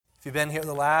If you've been here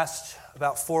the last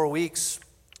about 4 weeks,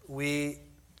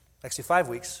 5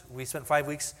 weeks, we spent 5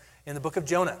 weeks in the book of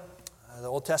Jonah, the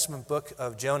Old Testament book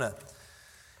of Jonah.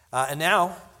 And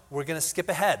now we're going to skip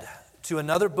ahead to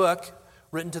another book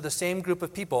written to the same group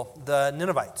of people, the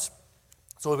Ninevites.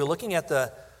 So we'll be looking at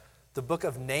the book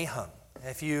of Nahum.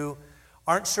 If you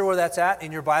aren't sure where that's at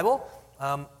in your Bible,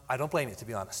 I don't blame you, to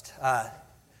be honest.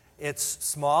 It's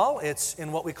small. It's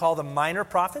in what we call the minor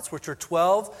prophets, which are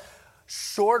 12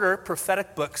 shorter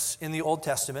prophetic books in the Old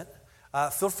Testament.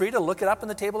 Feel free to look it up in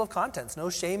the table of contents. No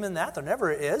shame in that. There never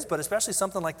is, but especially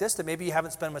something like this that maybe you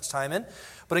haven't spent much time in.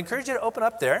 But I encourage you to open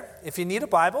up there. If you need a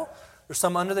Bible, there's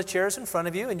some under the chairs in front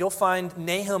of you, and you'll find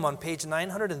Nahum on page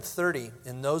 930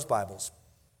 in those Bibles.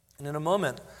 And in a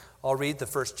moment, I'll read the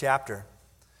first chapter.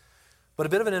 But a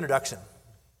bit of an introduction.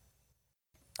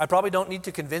 I probably don't need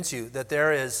to convince you that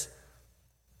there is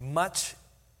much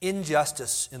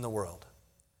injustice in the world.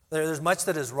 There's much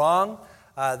that is wrong,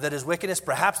 that is wickedness,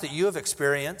 perhaps that you have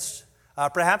experienced,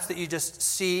 perhaps that you just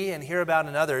see and hear about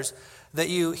in others, that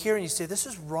you hear and you say, this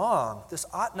is wrong. This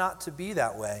ought not to be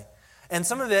that way. And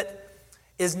some of it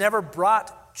is never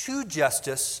brought to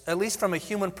justice, at least from a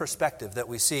human perspective that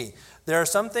we see. There are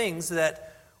some things that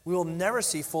we will never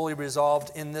see fully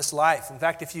resolved in this life. In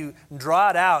fact, if you draw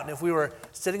it out, and if we were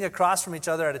sitting across from each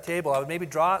other at a table, I would maybe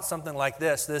draw out something like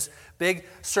this big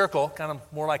circle, kind of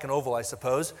more like an oval, I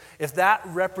suppose, if that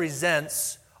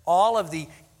represents all of the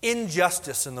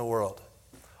injustice in the world,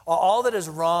 all that is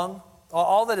wrong,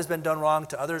 all that has been done wrong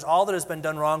to others, all that has been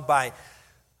done wrong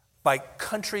by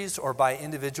countries or by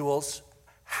individuals,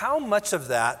 how much of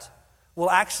that will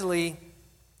actually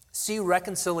see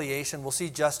reconciliation, will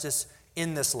see justice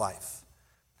in this life?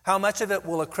 How much of it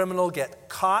will a criminal get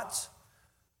caught,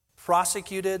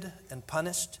 prosecuted, and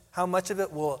punished? How much of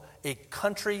it will a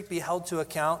country be held to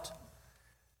account?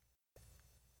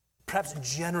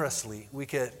 Perhaps generously, we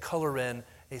could color in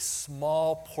a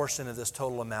small portion of this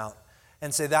total amount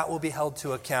and say that will be held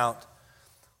to account.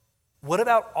 What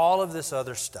about all of this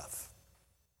other stuff?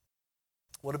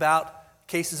 What about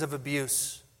cases of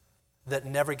abuse that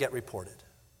never get reported?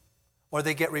 Or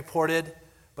they get reported,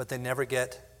 but they never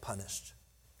get punished?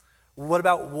 What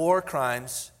about war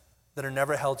crimes that are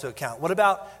never held to account? What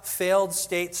about failed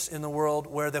states in the world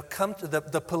where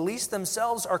the police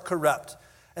themselves are corrupt?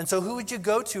 And so who would you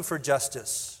go to for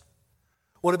justice?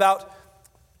 What about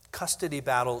custody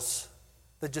battles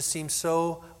that just seem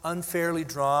so unfairly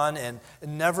drawn and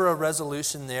never a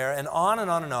resolution there, and on and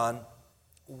on and on?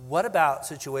 What about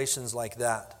situations like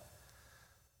that?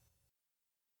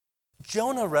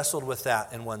 Jonah wrestled with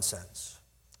that in one sense.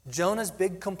 Jonah's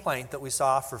big complaint that we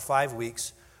saw for 5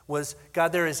 weeks was,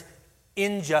 God, there is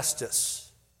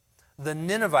injustice. The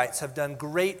Ninevites have done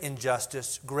great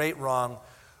injustice, great wrong.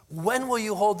 When will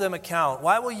you hold them account?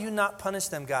 Why will you not punish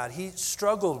them, God? He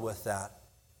struggled with that.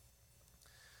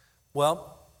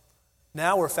 Well,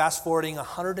 now we're fast forwarding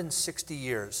 160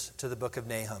 years to the book of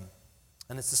Nahum.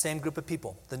 And it's the same group of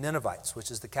people, the Ninevites, which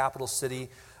is the capital city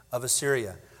of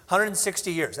Assyria.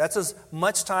 160 years. That's as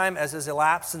much time as has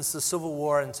elapsed since the Civil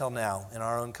War until now in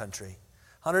our own country.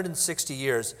 160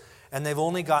 years, and they've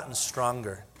only gotten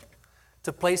stronger.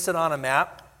 To place it on a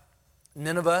map,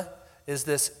 Nineveh is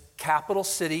this capital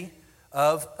city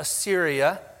of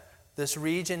Assyria, this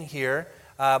region here,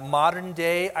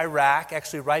 modern-day Iraq,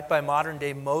 actually right by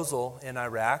modern-day Mosul in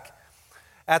Iraq.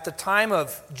 At the time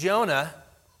of Jonah,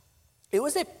 it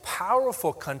was a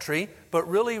powerful country, but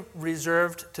really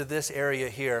reserved to this area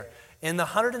here. In the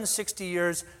 160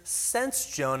 years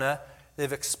since Jonah,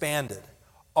 they've expanded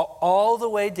all the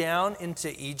way down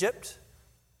into Egypt.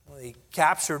 They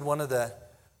captured one of the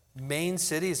main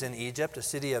cities in Egypt, a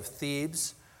city of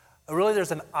Thebes. Really,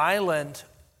 there's an island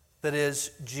that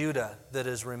is Judah that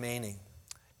is remaining.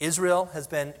 Israel has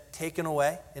been taken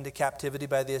away into captivity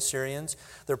by the Assyrians.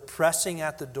 They're pressing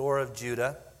at the door of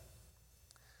Judah.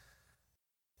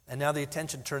 And now the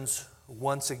attention turns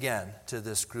once again to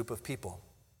this group of people.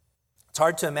 It's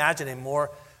hard to imagine a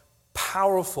more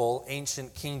powerful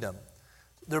ancient kingdom.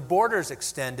 Their borders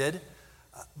extended,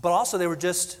 but also they were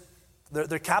just,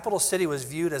 their capital city was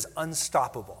viewed as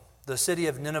unstoppable. The city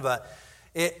of Nineveh,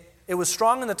 it was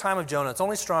strong in the time of Jonah. It's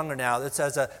only stronger now. It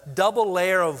has a double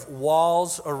layer of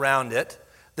walls around it.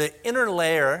 The inner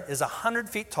layer is 100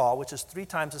 feet tall, which is 3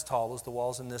 times as tall as the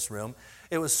walls in this room.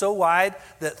 It was so wide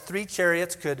that 3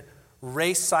 chariots could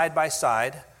race side by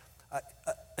side.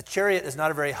 A chariot is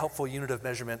not a very helpful unit of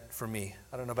measurement for me.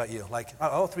 I don't know about you.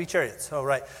 3 chariots. Oh,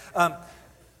 right.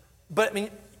 But, I mean,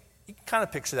 you can kind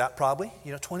of picture that probably,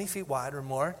 20 feet wide or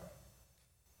more.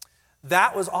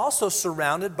 That was also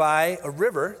surrounded by a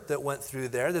river that went through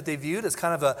there that they viewed as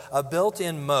kind of a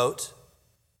built-in moat.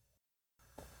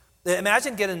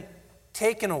 Imagine getting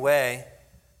taken away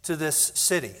to this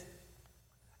city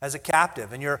as a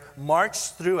captive, and you're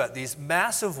marched through it, these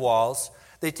massive walls.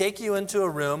 They take you into a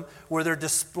room where they're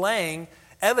displaying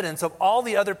evidence of all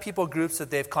the other people groups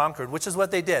that they've conquered, which is what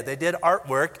they did. They did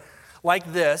artwork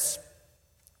like this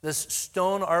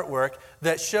stone artwork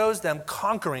that shows them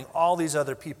conquering all these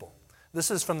other people. This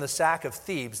is from the sack of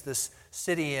Thebes, this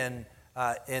city in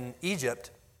Egypt.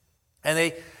 And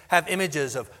they have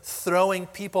images of throwing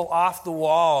people off the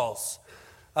walls,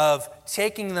 of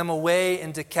taking them away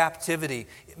into captivity.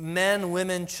 Men,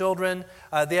 women, children,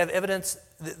 they have evidence,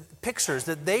 pictures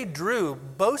that they drew,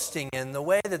 boasting in the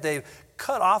way that they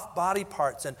cut off body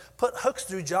parts and put hooks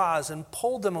through jaws and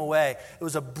pulled them away. It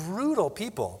was a brutal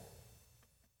people.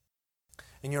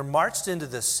 And you're marched into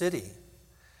this city,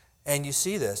 and you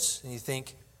see this, and you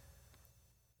think,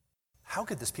 how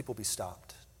could this people be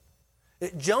stopped?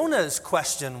 Jonah's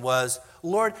question was,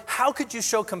 Lord, how could you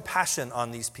show compassion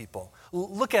on these people?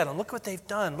 Look at them. Look what they've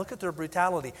done. Look at their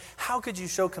brutality. How could you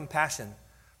show compassion?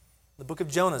 The book of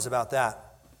Jonah is about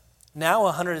that. Now,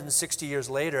 160 years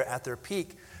later, at their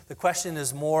peak, the question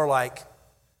is more like,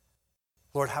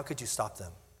 Lord, how could you stop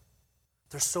them?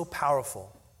 They're so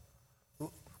powerful.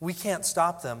 We can't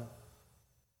stop them.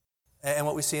 And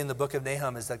what we see in the book of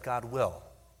Nahum is that God will.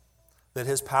 That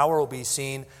his power will be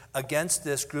seen against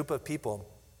this group of people.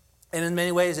 And in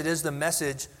many ways, it is the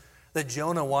message that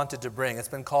Jonah wanted to bring. It's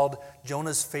been called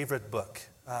Jonah's favorite book.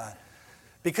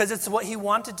 Because it's what he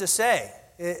wanted to say.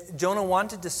 Jonah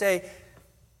wanted to say,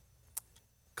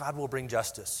 God will bring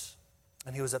justice.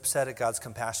 And he was upset at God's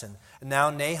compassion. And now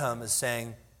Nahum is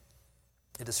saying,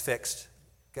 it is fixed.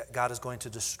 God is going to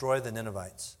destroy the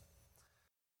Ninevites.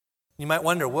 You might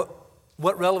wonder,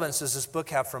 what relevance does this book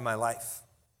have for my life?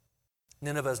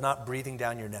 Nineveh is not breathing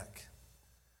down your neck.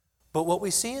 But what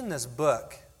we see in this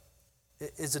book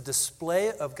is a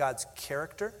display of God's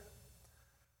character,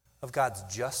 of God's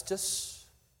justice.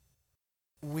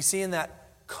 We see in that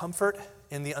comfort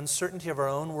in the uncertainty of our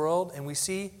own world, and we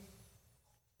see,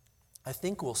 I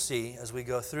think we'll see as we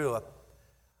go through a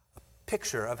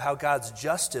picture of how God's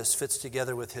justice fits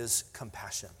together with his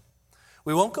compassion.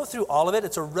 We won't go through all of it.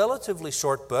 It's a relatively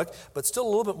short book, but still a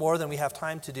little bit more than we have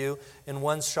time to do in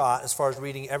one shot as far as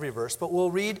reading every verse. But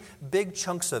we'll read big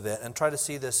chunks of it and try to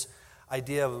see this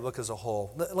idea of a book as a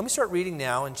whole. Let me start reading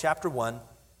now in chapter 1,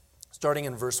 starting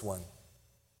in verse 1.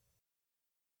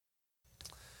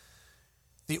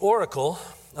 The oracle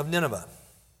of Nineveh,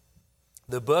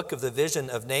 the book of the vision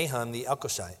of Nahum the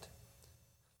Elkoshite.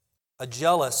 A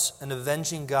jealous and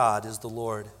avenging God is the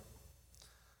Lord.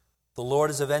 The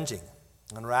Lord is avenging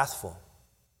and wrathful.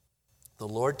 The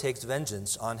Lord takes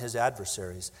vengeance on his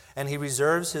adversaries, and he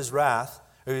reserves wrath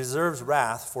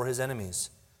for his enemies.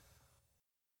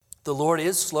 The Lord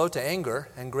is slow to anger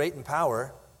and great in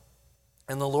power,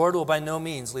 and the Lord will by no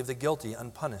means leave the guilty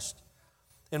unpunished.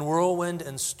 In whirlwind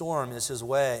and storm is his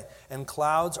way, and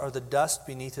clouds are the dust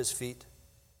beneath his feet.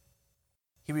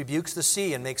 He rebukes the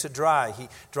sea and makes it dry. He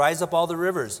dries up all the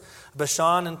rivers.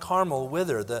 Bashan and Carmel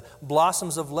wither. The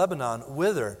blossoms of Lebanon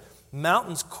wither.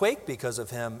 Mountains quake because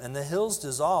of him, and the hills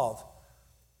dissolve.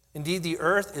 Indeed, the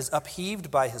earth is upheaved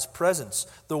by his presence,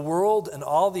 the world and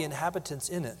all the inhabitants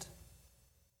in it.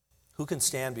 Who can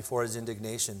stand before his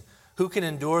indignation? Who can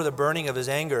endure the burning of his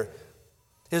anger?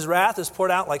 His wrath is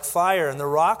poured out like fire, and the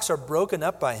rocks are broken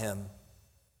up by him.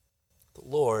 The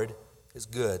Lord is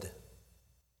good,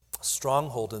 a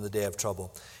stronghold in the day of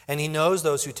trouble, and he knows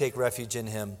those who take refuge in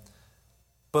him.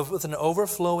 But with an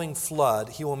overflowing flood,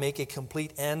 he will make a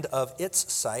complete end of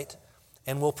its sight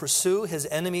and will pursue his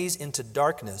enemies into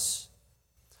darkness.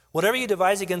 Whatever you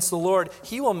devise against the Lord,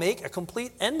 he will make a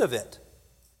complete end of it.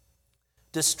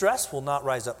 Distress will not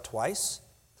rise up twice.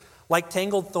 Like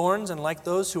tangled thorns and like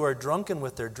those who are drunken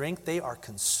with their drink, they are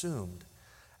consumed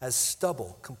as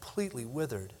stubble, completely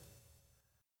withered.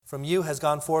 From you has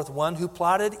gone forth one who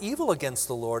plotted evil against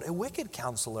the Lord, a wicked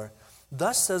counselor.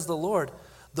 Thus says the Lord,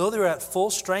 though they are at full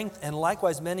strength, and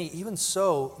likewise many, even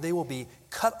so they will be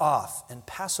cut off and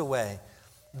pass away.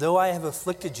 Though I have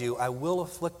afflicted you, I will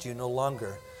afflict you no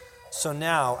longer. So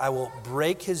now I will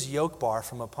break his yoke bar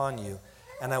from upon you,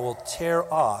 and I will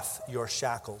tear off your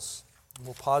shackles.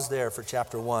 We'll pause there for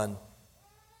chapter 1.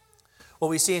 What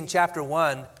we see in chapter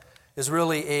 1 is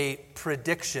really a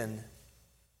prediction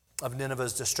of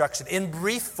Nineveh's destruction. In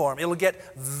brief form, it'll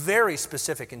get very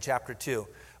specific in chapter 2.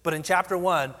 But in chapter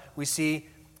 1, we see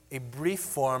a brief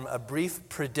form, a brief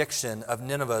prediction of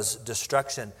Nineveh's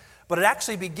destruction. But it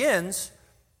actually begins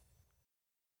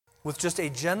with just a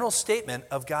general statement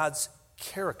of God's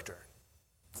character.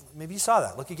 Maybe you saw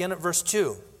that. Look again at verse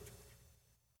 2.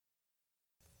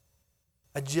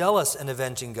 A jealous and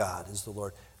avenging God is the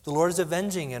Lord. The Lord is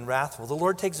avenging and wrathful. The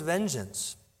Lord takes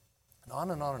vengeance. And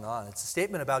on and on and on. It's a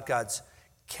statement about God's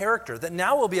character that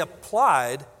now will be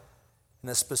applied in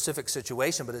a specific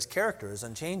situation, but his character is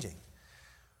unchanging.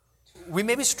 We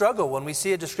maybe struggle when we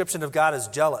see a description of God as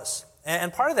jealous.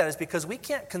 And part of that is because we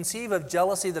can't conceive of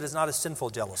jealousy that is not a sinful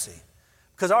jealousy.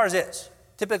 Because ours is.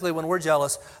 Typically when we're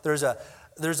jealous, there's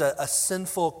a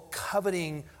sinful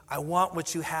coveting. I want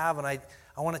what you have and I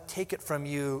want to take it from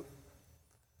you.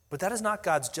 But that is not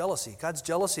God's jealousy. God's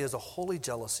jealousy is a holy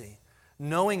jealousy,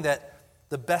 knowing that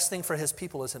the best thing for his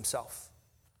people is himself.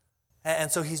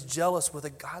 And so he's jealous with a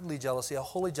godly jealousy, a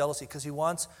holy jealousy, because he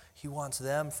wants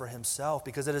them for himself,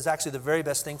 because it is actually the very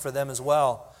best thing for them as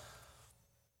well.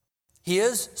 He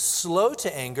is slow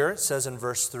to anger, it says in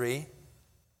verse 3,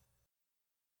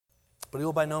 but he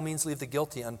will by no means leave the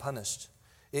guilty unpunished.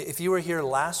 If you were here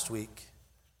last week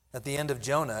at the end of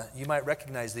Jonah, you might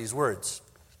recognize these words.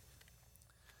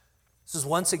 This is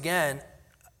once again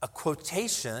a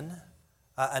quotation,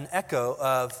 an echo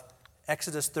of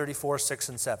Exodus 34, 6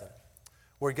 and 7,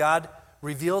 where God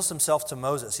reveals himself to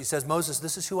Moses. He says, Moses,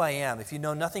 this is who I am. If you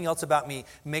know nothing else about me,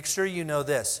 make sure you know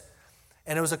this.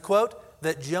 And it was a quote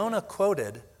that Jonah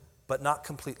quoted, but not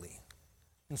completely.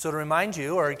 And so to remind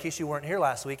you, or in case you weren't here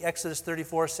last week, Exodus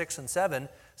 34, 6 and 7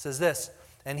 says this,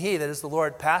 and he, that is the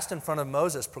Lord, passed in front of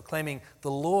Moses, proclaiming, the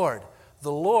Lord,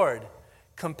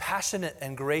 compassionate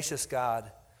and gracious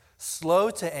God,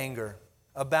 slow to anger,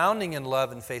 abounding in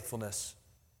love and faithfulness,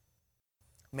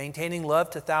 maintaining love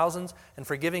to thousands and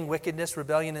forgiving wickedness,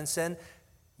 rebellion, and sin,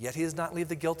 yet he does not leave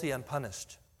the guilty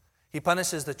unpunished. He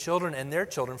punishes the children and their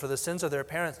children for the sins of their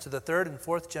parents to the third and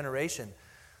fourth generation.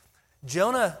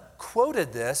 Jonah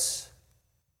quoted this,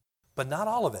 but not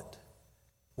all of it.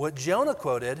 What Jonah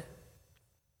quoted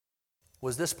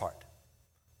was this part.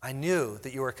 I knew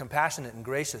that you were compassionate and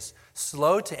gracious,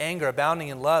 slow to anger, abounding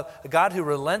in love, a God who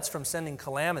relents from sending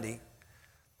calamity.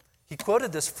 He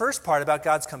quoted this first part about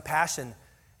God's compassion,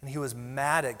 and he was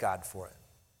mad at God for it.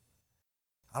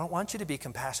 I don't want you to be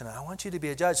compassionate. I want you to be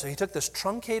a judge. So he took this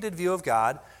truncated view of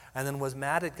God and then was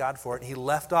mad at God for it, and he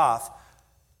left off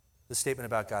the statement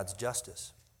about God's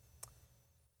justice.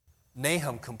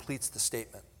 Nahum completes the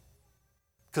statement,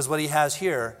 because what he has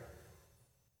here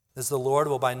is the Lord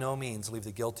will by no means leave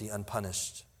the guilty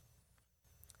unpunished.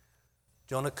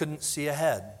 Jonah couldn't see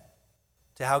ahead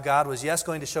to how God was, yes,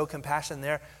 going to show compassion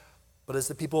there, but as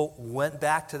the people went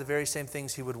back to the very same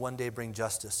things, he would one day bring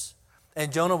justice.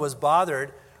 And Jonah was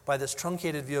bothered by this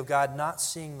truncated view of God, not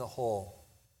seeing the whole.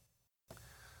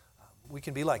 We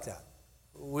can be like that.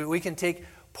 We can take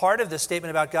part of this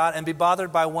statement about God and be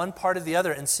bothered by one part of the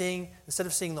other and instead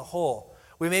of seeing the whole.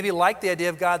 We maybe like the idea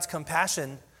of God's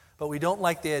compassion, but we don't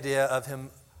like the idea of him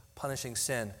punishing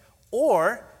sin.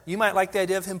 Or you might like the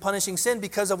idea of him punishing sin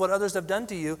because of what others have done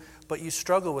to you, but you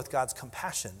struggle with God's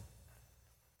compassion.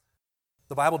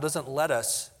 The Bible doesn't let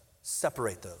us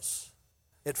separate those.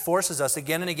 It forces us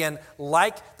again and again,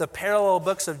 like the parallel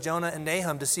books of Jonah and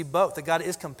Nahum, to see both, that God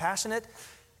is compassionate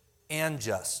and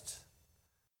just.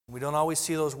 We don't always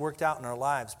see those worked out in our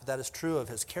lives, but that is true of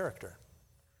his character.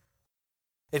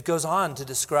 It goes on to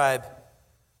describe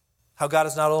how God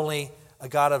is not only a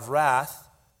God of wrath,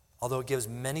 although it gives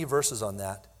many verses on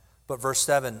that, but verse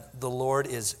 7, the Lord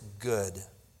is good,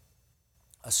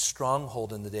 a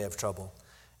stronghold in the day of trouble,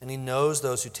 and he knows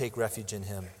those who take refuge in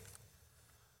him.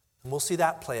 And we'll see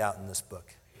that play out in this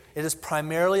book. It is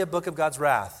primarily a book of God's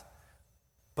wrath,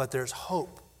 but there's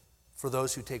hope for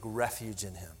those who take refuge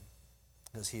in him,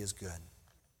 because he is good.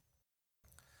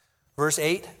 Verse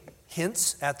 8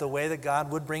 hints at the way that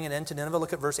God would bring an end to Nineveh.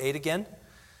 Look at verse 8 again.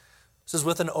 It says,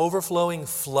 with an overflowing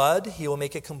flood, he will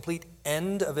make a complete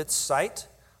end of its sight.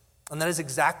 And that is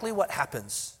exactly what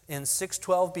happens. In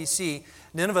 612 BC,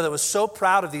 Nineveh, that was so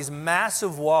proud of these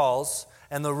massive walls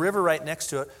and the river right next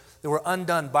to it, they were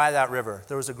undone by that river.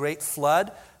 There was a great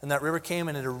flood, and that river came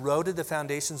and it eroded the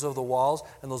foundations of the walls,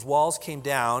 and those walls came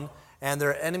down, and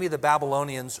their enemy, the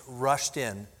Babylonians, rushed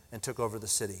in and took over the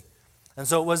city. And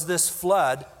so it was this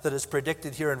flood that is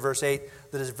predicted here in verse 8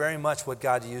 that is very much what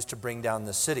God used to bring down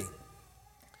this city.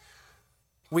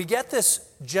 We get this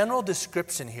general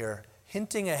description here,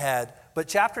 hinting ahead, but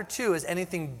chapter 2 is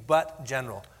anything but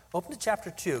general. Open to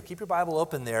chapter 2. Keep your Bible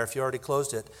open there if you already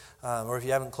closed it, or if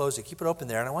you haven't closed it, keep it open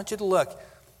there. And I want you to look.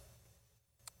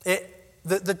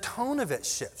 The tone of it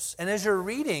shifts. And as you're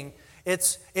reading,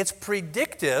 it's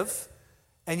predictive,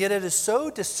 and yet it is so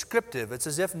descriptive. It's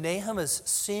as if Nahum is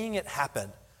seeing it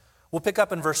happen. We'll pick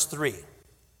up in verse 3.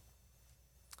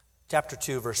 Chapter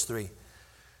 2, verse 3.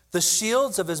 The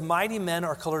shields of his mighty men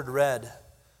are colored red.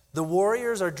 The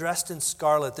warriors are dressed in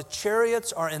scarlet. The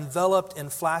chariots are enveloped in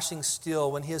flashing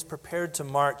steel when he is prepared to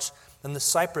march, and the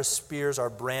cypress spears are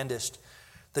brandished.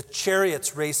 The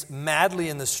chariots race madly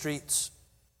in the streets.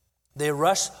 They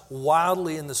rush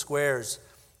wildly in the squares.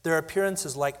 Their appearance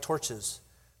is like torches.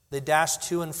 They dash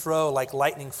to and fro like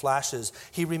lightning flashes.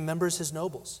 He remembers his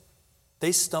nobles.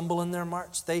 They stumble in their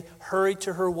march. They hurry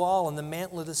to her wall, and the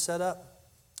mantlet is set up.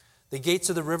 The gates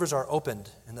of the rivers are opened,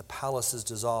 and the palace is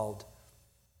dissolved.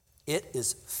 It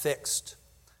is fixed.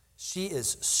 She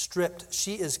is stripped.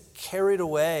 She is carried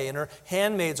away, and her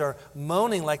handmaids are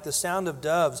moaning like the sound of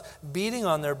doves, beating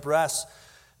on their breasts.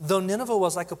 Though Nineveh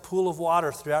was like a pool of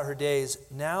water throughout her days,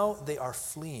 now they are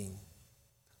fleeing.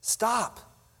 Stop!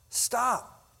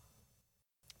 Stop!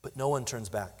 But no one turns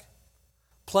back.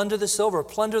 Plunder the silver,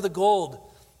 plunder the gold,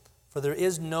 for there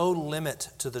is no limit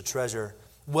to the treasure.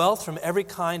 Wealth from every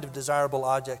kind of desirable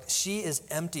object. She is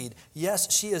emptied.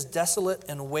 Yes, she is desolate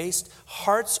and waste.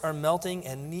 Hearts are melting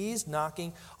and knees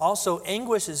knocking. Also,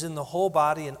 anguish is in the whole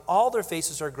body, and all their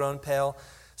faces are grown pale.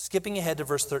 Skipping ahead to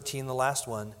verse 13, the last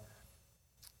one.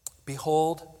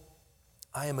 Behold,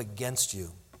 I am against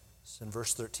you. This is in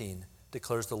verse 13,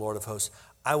 declares the Lord of hosts.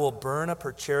 I will burn up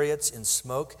her chariots in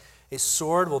smoke. A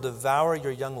sword will devour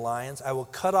your young lions. I will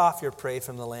cut off your prey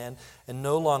from the land, and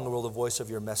no longer will the voice of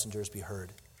your messengers be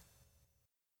heard.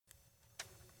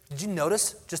 Did you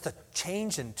notice just a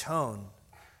change in tone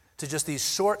to just these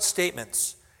short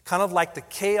statements, kind of like the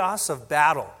chaos of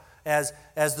battle as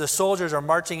the soldiers are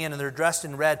marching in and they're dressed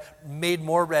in red, made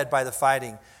more red by the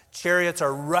fighting. Chariots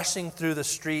are rushing through the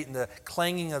street and the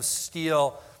clanging of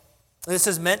steel. This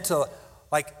is meant to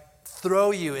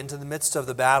throw you into the midst of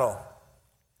the battle,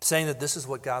 saying that this is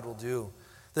what God will do.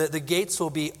 The gates will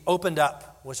be opened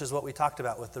up, which is what we talked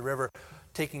about with the river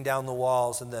taking down the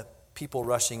walls and the people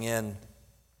rushing in.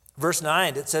 Verse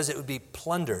 9, it says it would be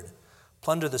plundered.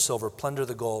 Plunder the silver, plunder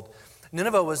the gold.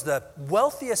 Nineveh was the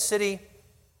wealthiest city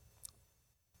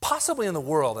possibly in the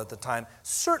world at the time,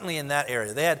 certainly in that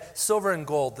area. They had silver and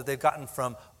gold that they'd gotten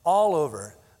from all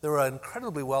over. They were an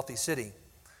incredibly wealthy city.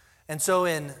 And so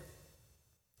in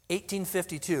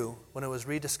 1852, when it was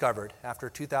rediscovered, after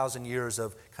 2,000 years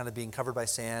of kind of being covered by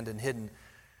sand and hidden,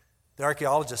 the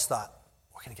archaeologists thought,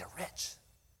 we're going to get rich.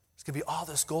 There's going to be all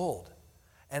this gold.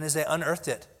 And as they unearthed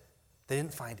it, they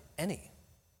didn't find any.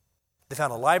 They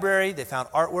found a library, they found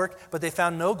artwork, but they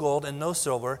found no gold and no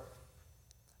silver,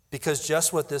 because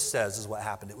just what this says is what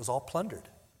happened. It was all plundered.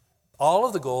 All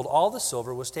of the gold, all the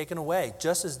silver was taken away,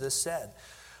 just as this said.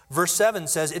 Verse 7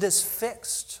 says, it is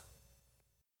fixed.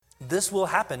 This will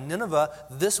happen. Nineveh,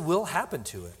 this will happen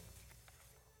to it.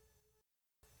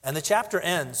 And the chapter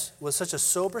ends with such a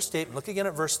sober statement. Look again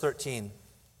at verse 13. It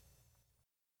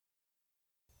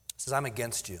says, I'm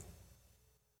against you.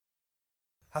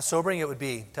 How sobering it would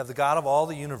be to have the God of all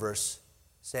the universe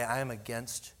say, I am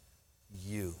against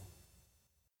you.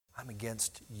 I'm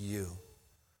against you.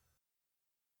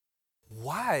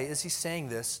 Why is he saying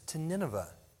this to Nineveh?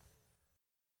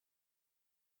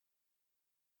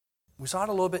 We saw it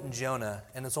a little bit in Jonah,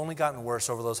 and it's only gotten worse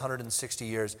over those 160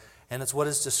 years, and it's what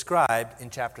is described in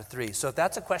chapter 3. So if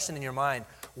that's a question in your mind,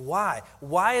 why?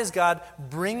 Why is God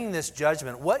bringing this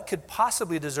judgment? What could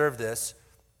possibly deserve this?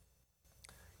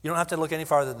 You don't have to look any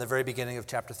farther than the very beginning of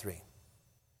chapter 3.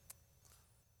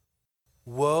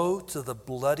 Woe to the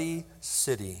bloody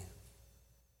city,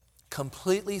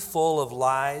 completely full of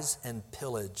lies and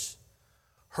pillage.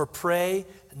 Her prey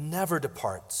never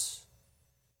departs.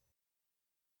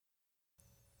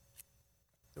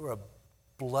 They were a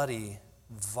bloody,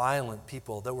 violent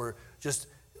people that were just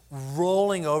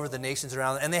rolling over the nations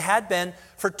around them. And they had been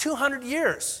for 200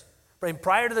 years.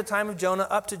 Prior to the time of Jonah,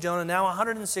 up to Jonah, now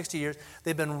 160 years,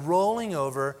 they've been rolling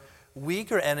over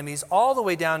weaker enemies all the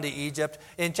way down to Egypt.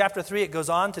 In chapter 3, it goes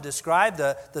on to describe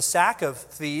the sack of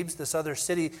Thebes, this other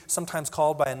city, sometimes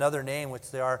called by another name, which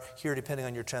they are here depending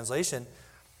on your translation,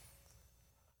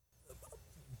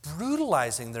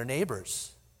 brutalizing their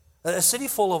neighbors. A city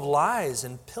full of lies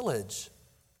and pillage.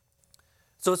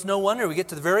 So it's no wonder we get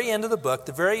to the very end of the book,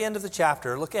 the very end of the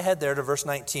chapter. Look ahead there to verse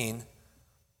 19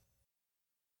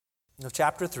 of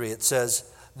chapter 3. It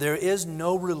says, there is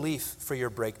no relief for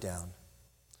your breakdown.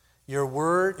 Your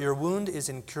wound is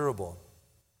incurable,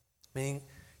 meaning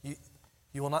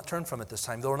you will not turn from it this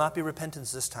time. There will not be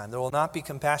repentance this time. There will not be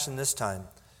compassion this time.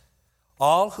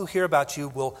 All who hear about you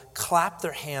will clap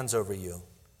their hands over you.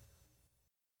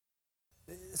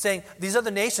 Saying, these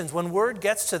other nations, when word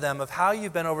gets to them of how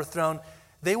you've been overthrown,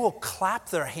 they will clap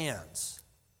their hands.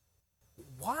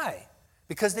 Why?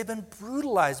 Because they've been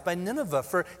brutalized by Nineveh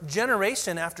for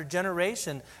generation after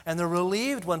generation, and they're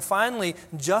relieved when finally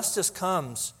justice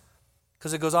comes.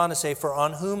 Because it goes on to say, for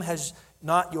on whom has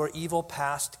not your evil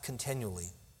passed continually?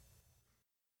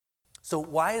 So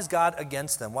why is God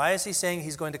against them? Why is he saying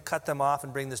he's going to cut them off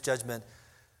and bring this judgment?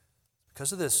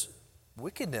 Because of this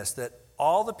wickedness that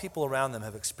all the people around them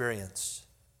have experienced.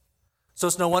 So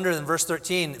it's no wonder in verse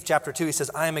 13 of chapter 2 he says,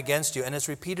 I am against you. And it's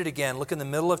repeated again. Look in the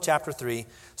middle of chapter 3,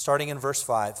 starting in verse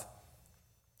 5.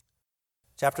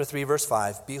 Chapter 3, verse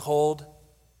 5. Behold,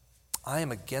 I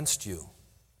am against you,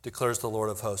 declares the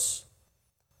Lord of hosts.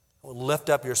 I will lift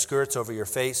up your skirts over your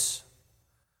face.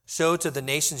 Show to the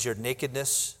nations your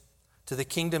nakedness, to the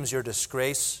kingdoms your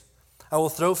disgrace. I will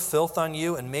throw filth on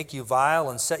you and make you vile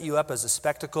and set you up as a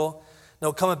spectacle. And it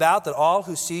will come about that all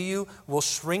who see you will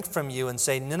shrink from you and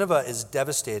say, Nineveh is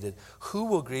devastated. Who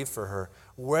will grieve for her?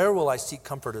 Where will I seek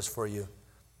comforters for you?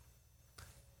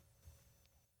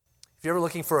 If you're ever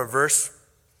looking for a verse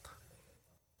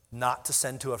not to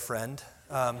send to a friend,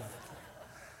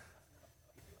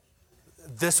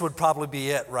 this would probably be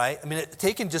it, right? I mean,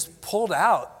 taken just pulled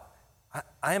out.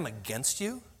 I am against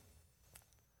you.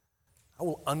 I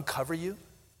will uncover you.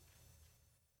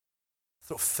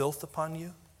 Throw filth upon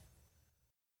you.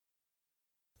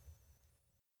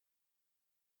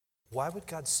 Why would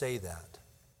God say that?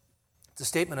 It's a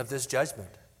statement of this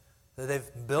judgment that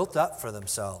they've built up for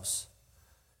themselves.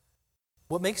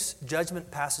 What makes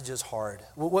judgment passages hard?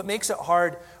 What makes it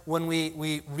hard when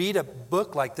we read a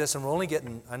book like this and we're only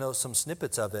getting, I know, some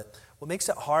snippets of it. What makes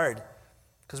it hard?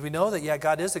 Because we know that, yeah,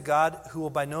 God is a God who will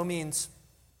by no means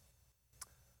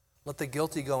let the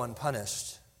guilty go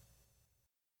unpunished.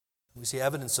 We see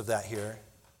evidence of that here.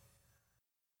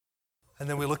 And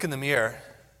then we look in the mirror,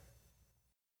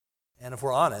 and if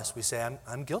we're honest, we say,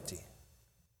 I'm guilty.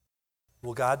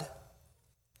 Will God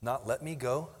not let me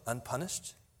go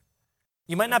unpunished?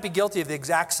 You might not be guilty of the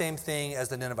exact same thing as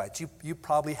the Ninevites. You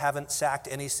probably haven't sacked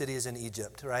any cities in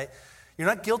Egypt, right? You're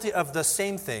not guilty of the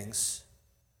same things.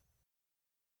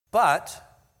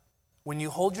 But when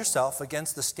you hold yourself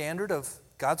against the standard of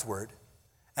God's word,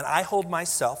 and I hold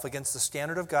myself against the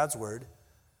standard of God's word,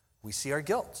 we see our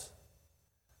guilt.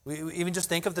 We even just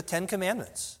think of the 10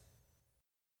 Commandments.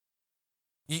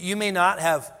 You may not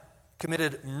have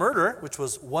committed murder, which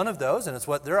was one of those, and it's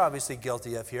what they're obviously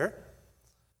guilty of here.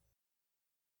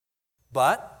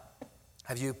 But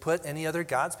have you put any other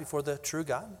gods before the true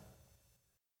God?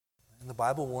 And the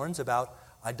Bible warns about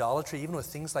idolatry, even with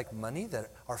things like money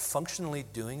that are functionally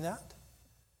doing that.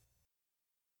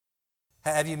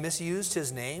 Have you misused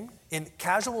his name in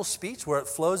casual speech where it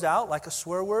flows out like a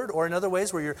swear word, or in other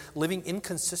ways where you're living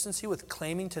inconsistency with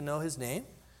claiming to know his name?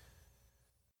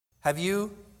 Have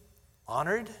you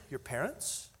honored your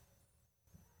parents?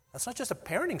 That's not just a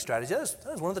parenting strategy.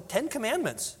 That is one of the 10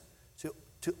 Commandments,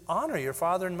 to honor your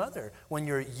father and mother. When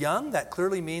you're young, that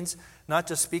clearly means not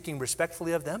just speaking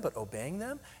respectfully of them, but obeying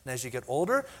them. And as you get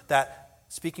older, that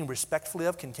speaking respectfully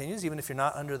of continues, even if you're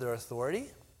not under their authority.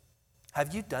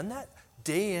 Have you done that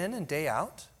day in and day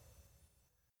out?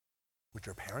 Would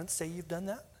your parents say you've done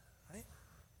that? Right?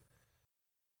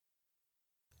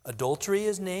 Adultery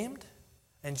is named.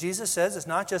 And Jesus says it's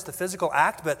not just a physical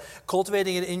act, but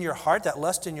cultivating it in your heart, that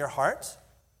lust in your heart.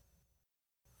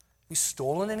 Have you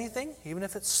stolen anything, even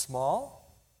if it's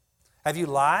small? Have you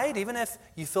lied, even if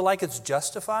you feel like it's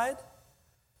justified?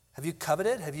 Have you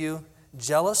coveted? Have you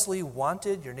jealously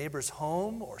wanted your neighbor's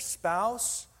home or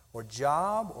spouse or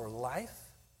job or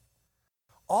life?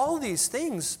 All these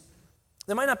things,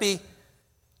 they might not be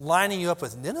lining you up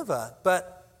with Nineveh,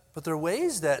 but they're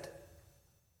ways that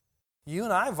you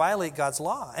and I violate God's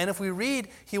law. And if we read,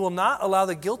 he will not allow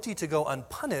the guilty to go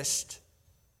unpunished,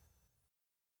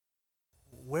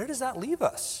 where does that leave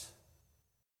us?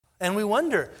 And we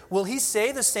wonder, will he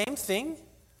say the same thing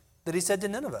that he said to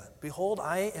Nineveh? Behold,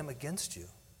 I am against you.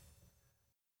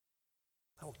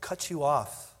 I will cut you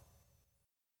off.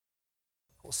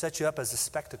 I will set you up as a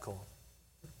spectacle.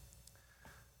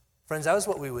 Friends, that was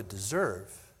what we would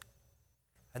deserve.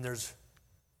 And there's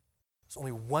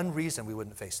only one reason we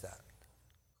wouldn't face that.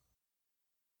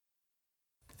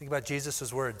 Think about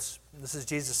Jesus' words. This is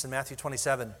Jesus in Matthew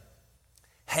 27.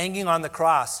 Hanging on the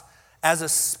cross as a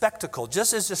spectacle,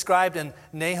 just as described in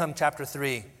Nahum chapter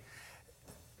 3.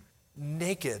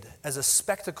 Naked as a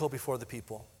spectacle before the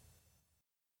people.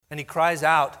 And he cries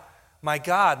out, my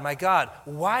God,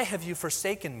 why have you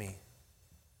forsaken me?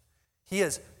 He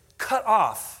is cut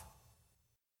off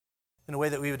in a way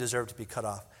that we would deserve to be cut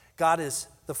off.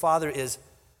 The Father is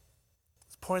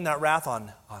pouring that wrath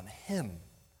on him,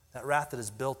 that wrath that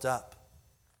is built up.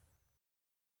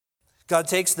 God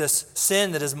takes this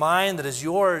sin that is mine, that is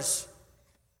yours,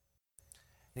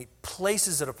 and he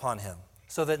places it upon him.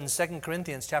 So that in 2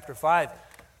 Corinthians chapter 5,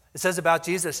 It says about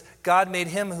Jesus, God made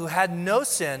him who had no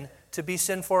sin to be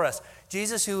sin for us.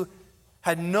 Jesus, who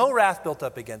had no wrath built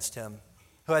up against him,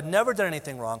 who had never done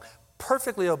anything wrong,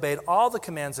 perfectly obeyed all the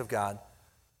commands of God.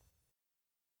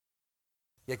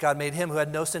 Yet God made him who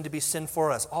had no sin to be sin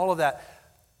for us. All of that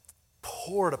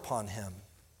poured upon him.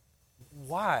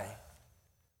 Why?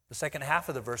 The second half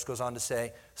of the verse goes on to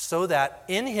say, so that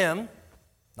in him,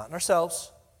 not in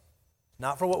ourselves,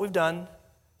 not for what we've done,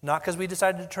 not because we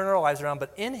decided to turn our lives around,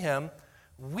 but in him,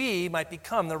 we might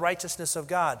become the righteousness of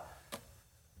God.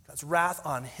 God's wrath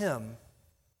on him,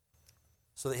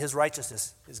 so that his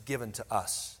righteousness is given to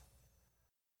us.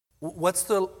 What's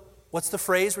the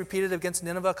phrase repeated against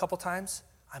Nineveh a couple times?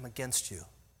 I'm against you.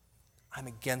 I'm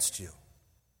against you.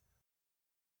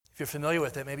 If you're familiar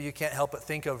with it, maybe you can't help but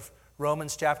think of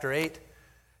Romans chapter 8.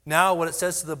 Now, what it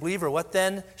says to the believer, what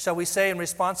then shall we say in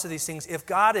response to these things? If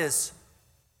God is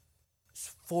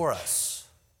for us,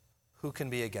 who can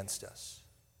be against us?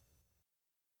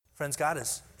 Friends, God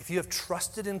is, if you have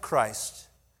trusted in Christ,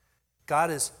 God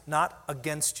is not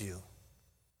against you.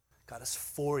 God is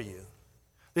for you.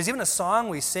 There's even a song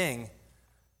we sing.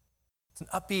 It's an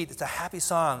upbeat, it's a happy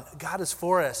song. God is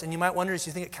for us. And you might wonder as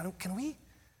you think, can we?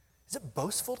 Is it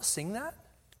boastful to sing that?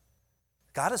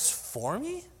 God is for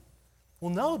me?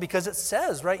 Well, no, because it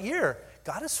says right here,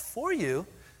 God is for you.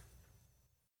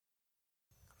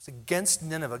 It's against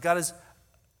Nineveh. God is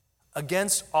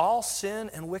against all sin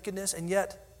and wickedness, and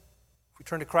yet, if we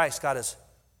turn to Christ, God is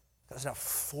not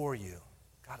for you.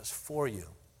 God is for you.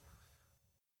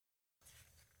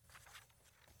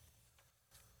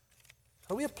 How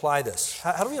do we apply this?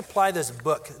 How do we apply this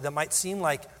book that might seem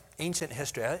like ancient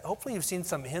history? Hopefully you've seen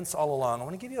some hints all along. I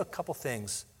want to give you a couple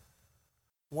things.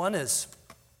 One is,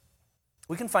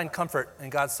 we can find comfort in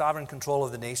God's sovereign control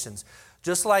of the nations.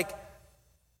 Just like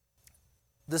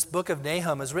this book of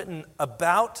Nahum is written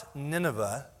about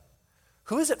Nineveh,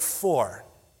 who is it for?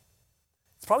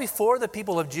 It's probably for the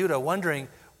people of Judah, wondering,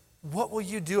 what will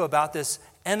you do about this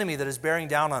enemy that is bearing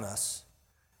down on us?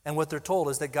 And what they're told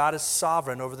is that God is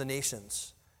sovereign over the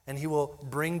nations, and he will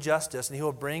bring justice, and he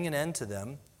will bring an end to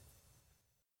them.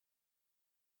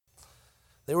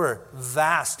 They were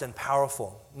vast and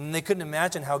powerful, and they couldn't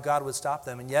imagine how God would stop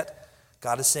them, and yet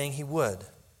God is saying he would.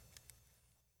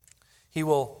 He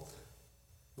will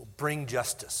bring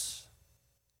justice.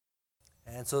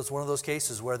 And so it's one of those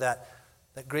cases where that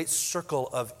great circle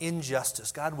of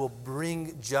injustice, God will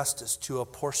bring justice to a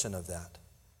portion of that.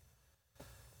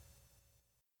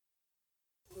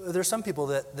 There's some people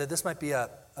that this might be a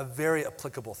very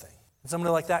applicable thing. And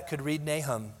somebody like that could read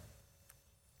Nahum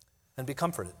and be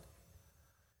comforted,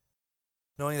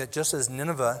 knowing that just as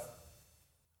Nineveh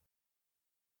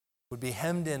would be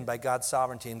hemmed in by God's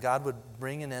sovereignty and God would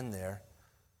bring an end there,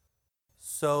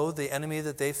 so the enemy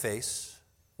that they face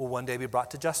will one day be brought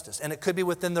to justice. And it could be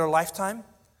within their lifetime.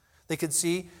 They could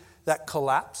see that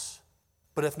collapse,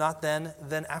 but if not then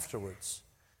afterwards,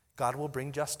 God will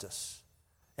bring justice.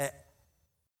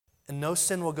 And no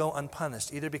sin will go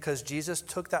unpunished, either because Jesus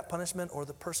took that punishment or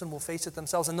the person will face it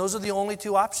themselves. And those are the only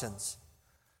two options.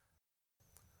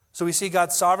 So we see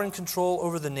God's sovereign control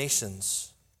over the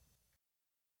nations.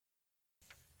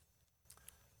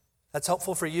 That's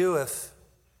helpful for you if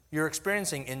you're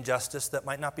experiencing injustice that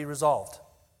might not be resolved.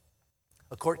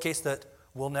 A court case that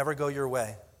will never go your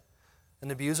way.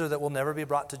 An abuser that will never be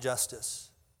brought to justice.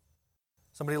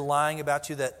 Somebody lying about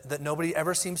you that nobody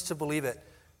ever seems to believe it.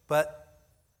 But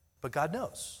God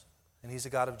knows, and he's a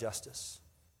God of justice.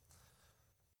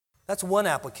 That's one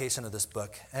application of this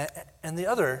book. And the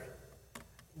other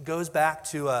goes back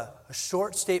to a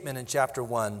short statement in chapter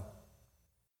 1.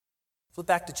 Flip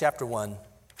back to chapter 1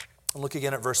 and look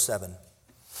again at verse 7.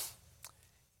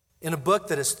 In a book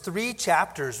that is 3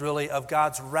 chapters, really, of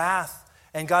God's wrath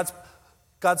and God's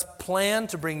plan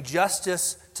to bring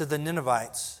justice to the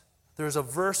Ninevites, there's a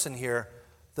verse in here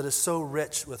that is so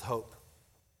rich with hope.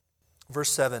 Verse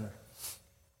 7,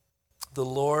 the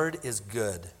Lord is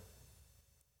good,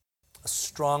 a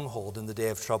stronghold in the day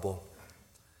of trouble,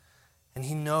 and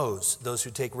he knows those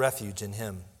who take refuge in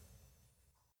him.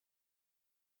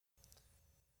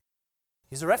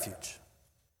 He's a refuge.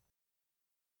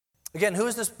 Again, who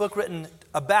is this book written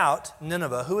about?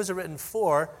 Nineveh. Who is it written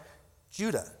for?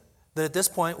 Judah. That at this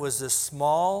point was this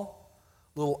small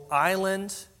little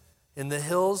island in the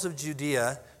hills of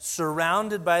Judea,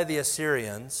 surrounded by the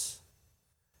Assyrians.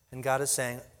 And God is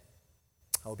saying,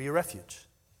 I will be a refuge.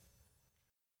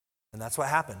 And that's what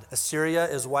happened. Assyria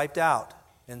is wiped out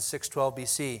in 612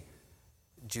 BC.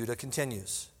 Judah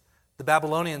continues. The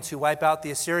Babylonians who wipe out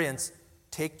the Assyrians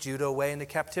take Judah away into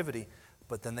captivity.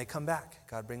 But then they come back.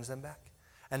 God brings them back.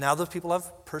 And now those people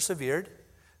have persevered.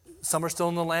 Some are still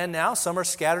in the land now, some are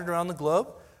scattered around the globe,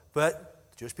 but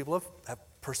the Jewish people have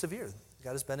persevered.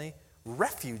 God has been a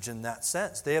refuge in that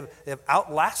sense. They have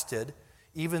outlasted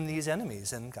even these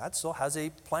enemies, and God still has a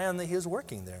plan that he is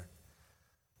working there.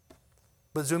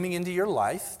 But zooming into your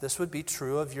life, this would be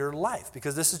true of your life,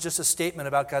 because this is just a statement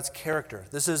about God's character.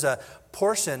 This is a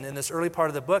portion in this early part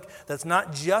of the book that's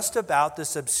not just about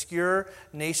this obscure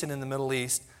nation in the Middle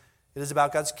East. It is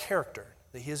about God's character,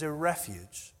 that he is a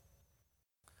refuge.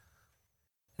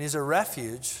 And he's a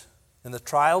refuge in the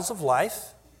trials of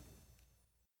life.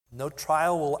 No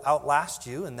trial will outlast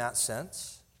you in that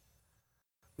sense.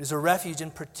 He's a refuge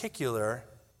in particular,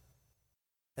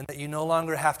 and that you no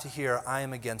longer have to hear, I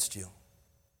am against you.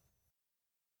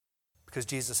 Because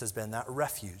Jesus has been that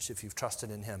refuge if you've trusted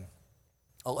in him.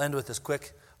 I'll end with this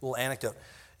quick little anecdote.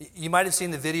 You might have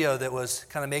seen the video that was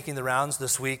kind of making the rounds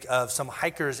this week of some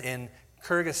hikers in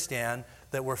Kyrgyzstan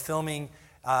that were filming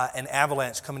an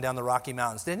avalanche coming down the Rocky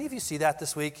Mountains. Did any of you see that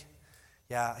this week?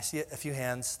 Yeah, I see a few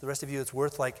hands. The rest of you, it's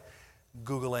worth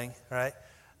Googling, right?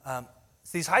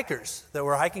 It's these hikers that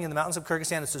were hiking in the mountains of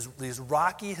Kyrgyzstan. It's these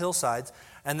rocky hillsides,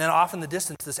 and then off in the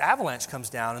distance, this avalanche comes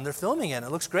down, and they're filming it, and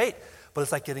it looks great. But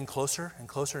it's getting closer and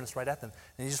closer, and it's right at them.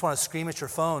 And you just want to scream at your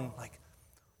phone,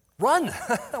 run!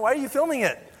 Why are you filming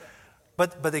it?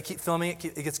 But they keep filming it.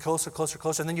 It gets closer, closer,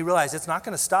 closer. And then you realize it's not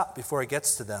going to stop before it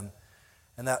gets to them.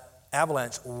 And that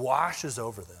avalanche washes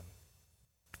over them.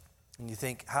 And you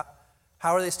think,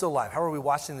 how are they still alive? How are we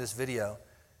watching this video?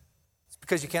 It's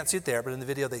because you can't see it there, but in the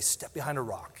video they step behind a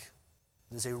rock.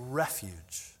 There's a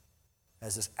refuge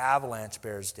as this avalanche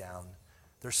bears down.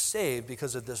 They're saved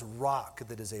because of this rock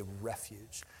that is a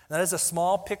refuge. And that is a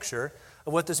small picture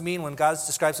of what this means when God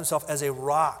describes himself as a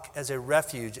rock, as a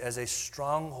refuge, as a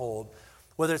stronghold,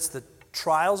 whether it's the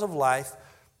trials of life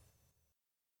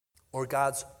or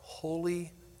God's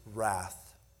holy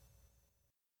wrath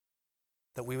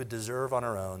that we would deserve on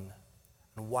our own.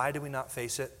 And why do we not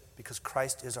face it? Because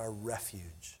Christ is our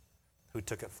refuge who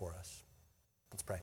took it for us. Let's pray.